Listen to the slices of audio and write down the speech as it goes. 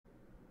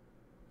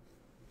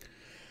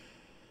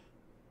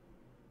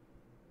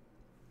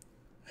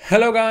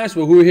Hello guys,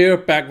 Wahoo here,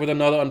 back with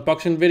another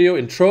unboxing video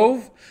in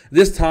Trove.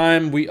 This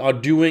time we are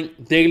doing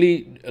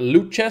daily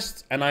loot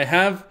chests, and I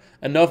have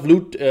enough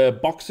loot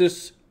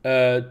boxes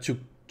to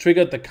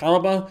trigger the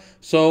karma.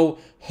 So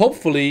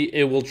hopefully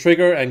it will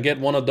trigger and get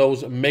one of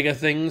those mega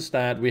things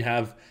that we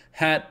have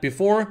had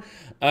before.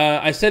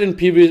 I said in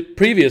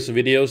previous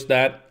videos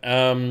that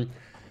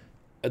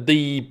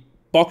the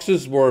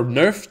boxes were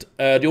nerfed.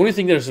 The only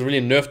thing that's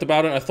really nerfed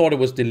about it, I thought it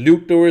was the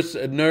loot that was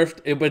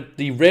nerfed, but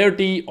the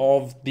rarity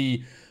of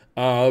the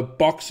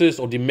boxes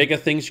or the mega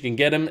things you can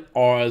get them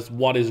are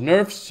what is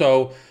nerfed.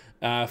 So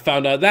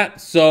found out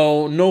that.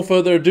 So no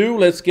further ado,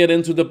 let's get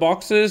into the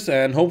boxes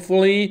and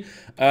hopefully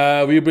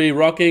we'll be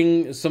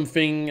rocking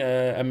something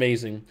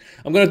amazing.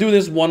 I'm gonna do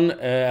this one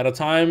at a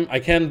time. I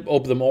can't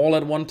open them all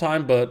at one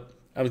time, but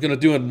I'm gonna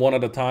do it one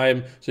at a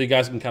time so you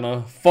guys can kind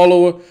of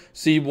follow,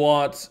 see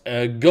what's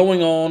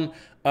going on.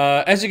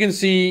 As you can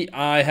see,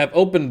 I have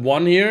opened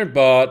one here,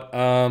 but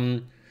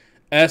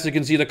as you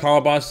can see, the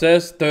card bar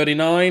says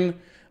 39.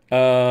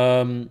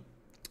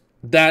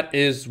 That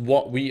is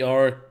what we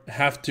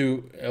have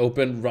to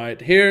open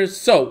right here.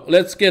 So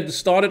let's get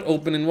started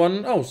opening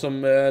one. Oh,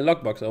 some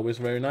lockbox, always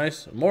very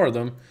nice. More of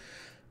them.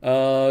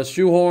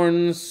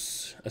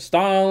 Shoehorns, a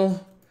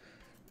style.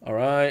 All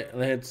right,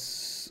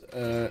 let's.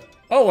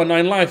 Oh, a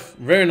 9 life,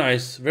 very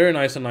nice, very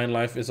nice. A 9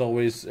 life is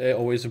always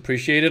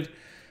appreciated.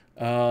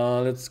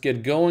 Let's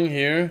get going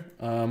here.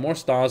 More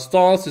styles.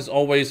 Styles is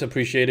always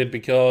appreciated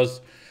because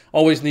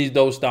always need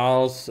those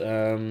styles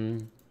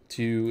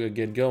to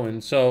get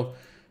going. So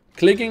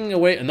clicking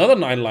away, another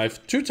 9 life,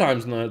 2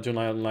 times 9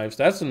 lives.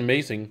 That's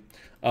amazing.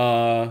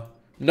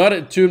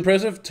 Not too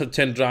impressive.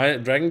 10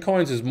 dragon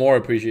coins is more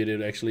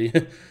appreciated actually.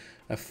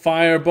 A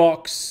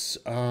firebox,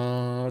 2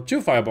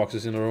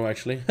 fireboxes in a row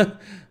actually.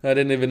 I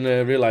didn't even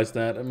realize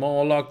that.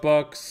 More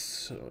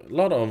lockbox, a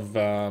lot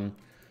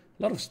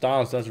of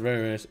styles. That's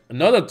very nice.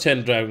 Another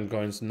 10 dragon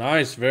coins.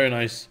 Nice, very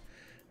nice,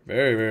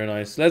 very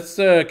nice. Let's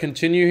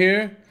continue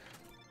here.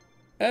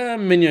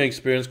 Minion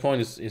experience coin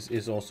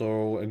is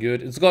also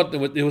good.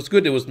 It was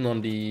good. It wasn't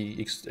on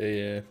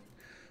the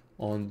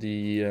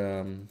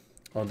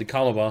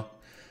color bar.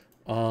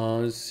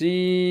 Let's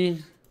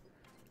see.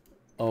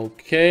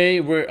 Okay,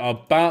 we're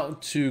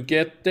about to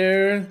get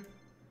there.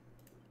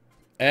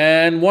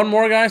 And one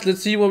more, guys.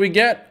 Let's see what we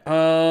get.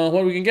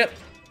 What we can get.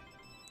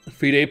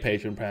 3-day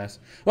patron pass.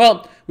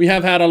 Well, we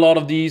have had a lot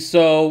of these,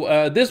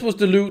 so this was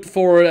the loot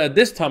for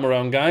this time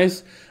around,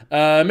 guys.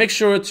 Make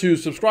sure to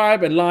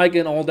subscribe and like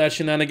and all that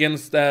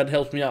shenanigans. That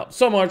helps me out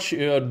so much,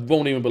 you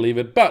won't even believe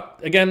it. But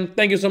again,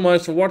 thank you so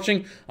much for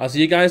watching. I'll see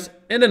you guys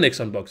in the next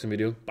unboxing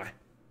video. Bye.